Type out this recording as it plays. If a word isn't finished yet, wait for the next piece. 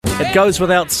It goes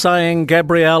without saying,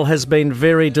 Gabrielle has been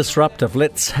very disruptive.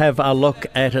 Let's have a look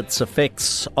at its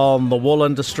effects on the wool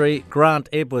industry. Grant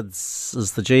Edwards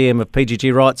is the GM of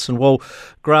PGG Wrights and Wool.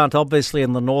 Grant, obviously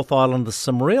in the North Island there's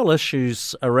some real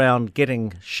issues around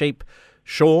getting sheep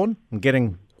shorn and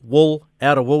getting wool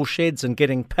out of wool sheds and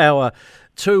getting power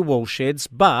to wool sheds,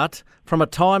 but from a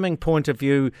timing point of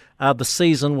view, the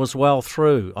season was well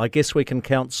through. I guess we can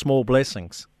count small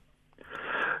blessings.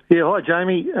 Yeah, hi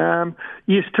Jamie.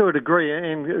 Yes, to a degree,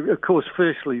 and of course,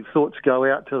 firstly, thoughts go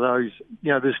out to those.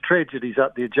 There's tragedies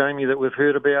up there, Jamie, that we've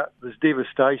heard about. There's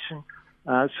devastation.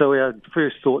 So our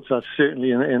first thoughts are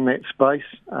certainly in that space.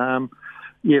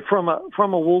 From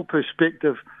a wool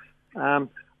perspective, a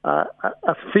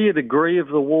fair degree of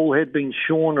the wool had been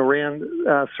shorn around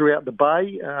throughout the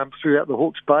bay, throughout the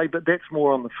Hawke's Bay, but that's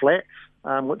more on the flats,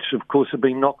 which of course have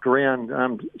been knocked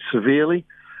around severely.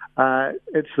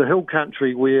 It's the hill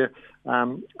country where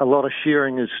a lot of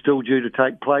shearing is still due to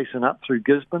take place and up through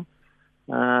Gisborne.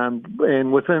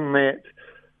 And within that,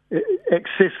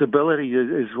 accessibility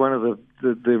is one of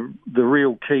the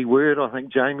real key word, I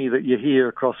think, Jamie, that you hear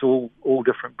across all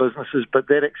different businesses. But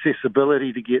that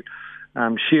accessibility to get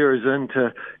shearers in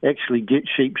to actually get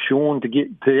sheep shorn,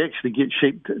 to actually get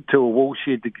sheep to a wool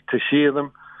shed to shear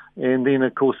them, and then,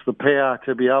 of course, the power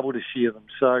to be able to shear them.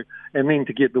 So, and then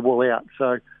to get the wool out.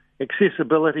 So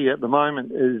accessibility at the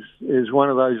moment is one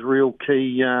of those real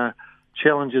key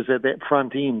challenges at that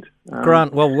front end.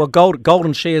 Grant, well,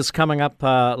 Golden Shear's coming up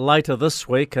later this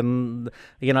week, and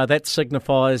that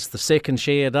signifies the second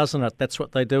shear, doesn't it? That's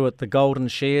what they do at the Golden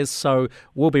Shears. So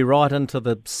we'll be right into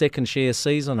the second shear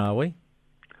season, are we?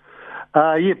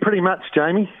 Yeah, pretty much,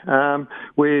 Jamie.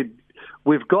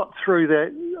 We've got through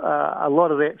that a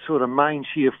lot of that sort of main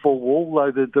shear full wool,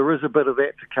 though there is a bit of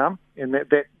that to come, and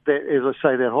that as I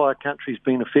say, that higher country's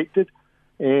been affected,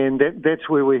 and that's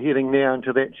where we're heading now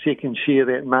into that second shear,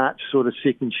 that March sort of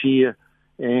second shear,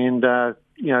 and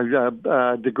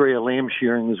degree of lamb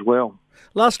shearing as well.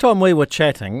 Last time we were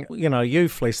chatting,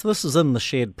 ewe-fleece, this is in the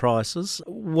shed prices,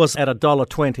 was at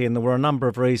 $1.20, and there were a number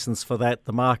of reasons for that.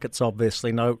 The market's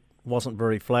obviously wasn't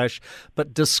very flash,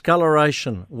 but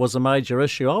discoloration was a major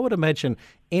issue. I would imagine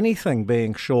anything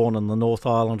being shorn in the North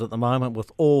Island at the moment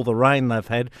with all the rain they've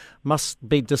had must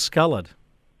be discoloured.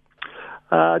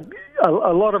 A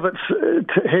lot of it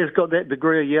has got that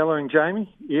degree of yellowing,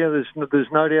 Jamie. Yeah, there's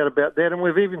no doubt about that, and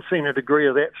we've even seen a degree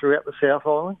of that throughout the South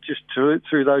Island, just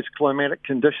through those climatic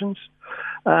conditions.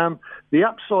 The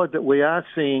upside that we are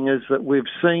seeing is that we've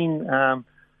seen,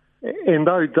 and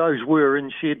those were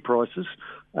in shed prices,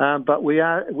 but we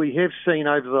have seen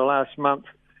over the last month,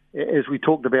 as we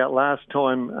talked about last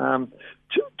time,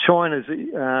 China's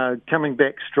coming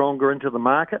back stronger into the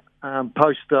market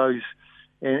post those,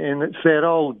 and it's that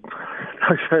old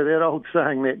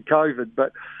saying, that COVID.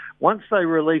 But once they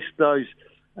released those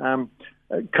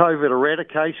COVID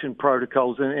eradication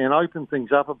protocols and open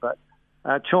things up a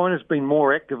bit, China's been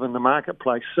more active in the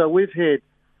marketplace. So we've had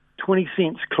 20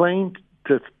 cents clean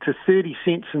to 30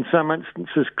 cents in some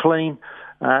instances clean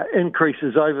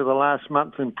increases over the last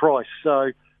month in price.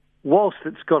 So whilst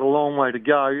it's got a long way to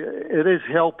go, it is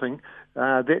helping.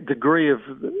 That degree of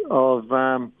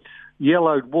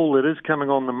yellowed wool that is coming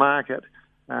on the market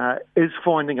is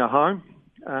finding a home,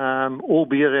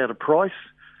 albeit at a price,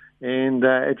 and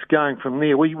it's going from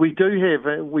there. We do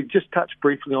have, we just touched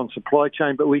briefly on supply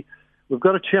chain, but we've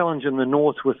got a challenge in the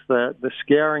north with the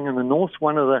scouring in the north.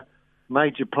 One of the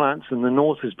major plants in the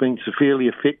north has been severely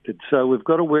affected, so we've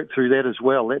got to work through that as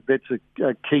well. That's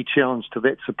a key challenge to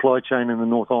that supply chain in the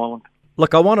North Island.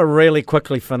 Look, I want to really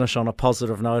quickly finish on a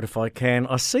positive note if I can.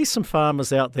 I see some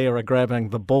farmers out there are grabbing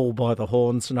the bull by the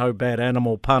horns, no bad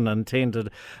animal pun intended,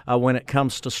 when it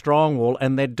comes to strong wool,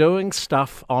 and they're doing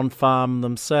stuff on farm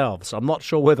themselves. I'm not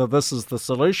sure whether this is the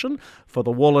solution for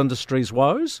the wool industry's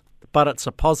woes, but it's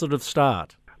a positive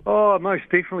start. Oh, most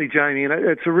definitely, Jamie, and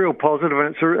it's a real positive,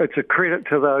 and it's a credit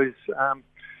to those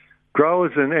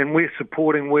growers, and we're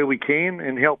supporting where we can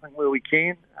and helping where we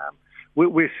can.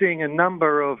 We're seeing a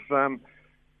number of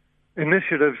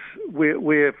initiatives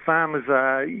where farmers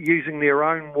are using their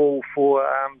own wool for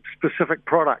specific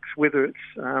products, whether it's,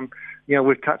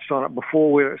 we've touched on it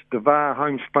before, whether it's Devar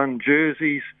homespun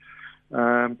jerseys,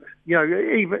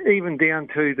 even down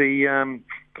to the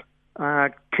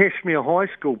Cashmere High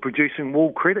School producing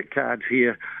wool credit cards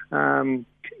here.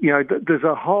 There's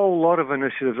a whole lot of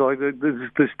initiatives.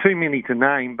 There's too many to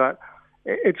name, but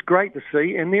it's great to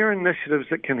see, and they're initiatives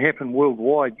that can happen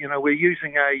worldwide. We're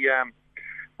using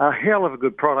a hell of a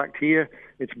good product here.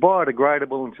 It's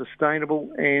biodegradable and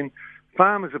sustainable, and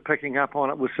farmers are picking up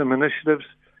on it with some initiatives,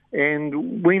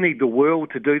 and we need the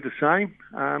world to do the same.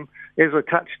 As I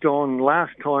touched on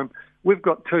last time, we've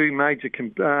got two major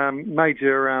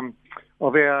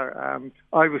of our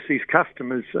overseas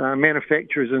customers,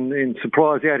 manufacturers and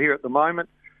suppliers out here at the moment,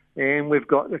 and we've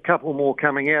got a couple more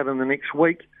coming out in the next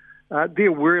week.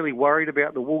 They're really worried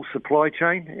about the wool supply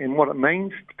chain and what it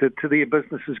means to their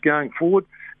businesses going forward.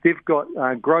 They've got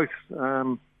growth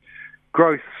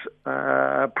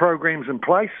programs in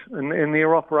place in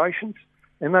their operations,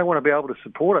 and they want to be able to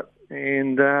support it.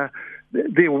 And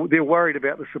they're worried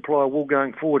about the supply of wool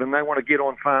going forward, and they want to get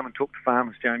on farm and talk to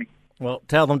farmers, Jamie. Well,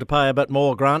 tell them to pay a bit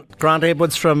more, Grant. Grant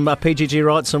Edwards from PGG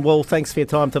Rights and Wool, thanks for your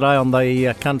time today on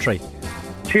The Country.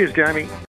 Cheers, Jamie.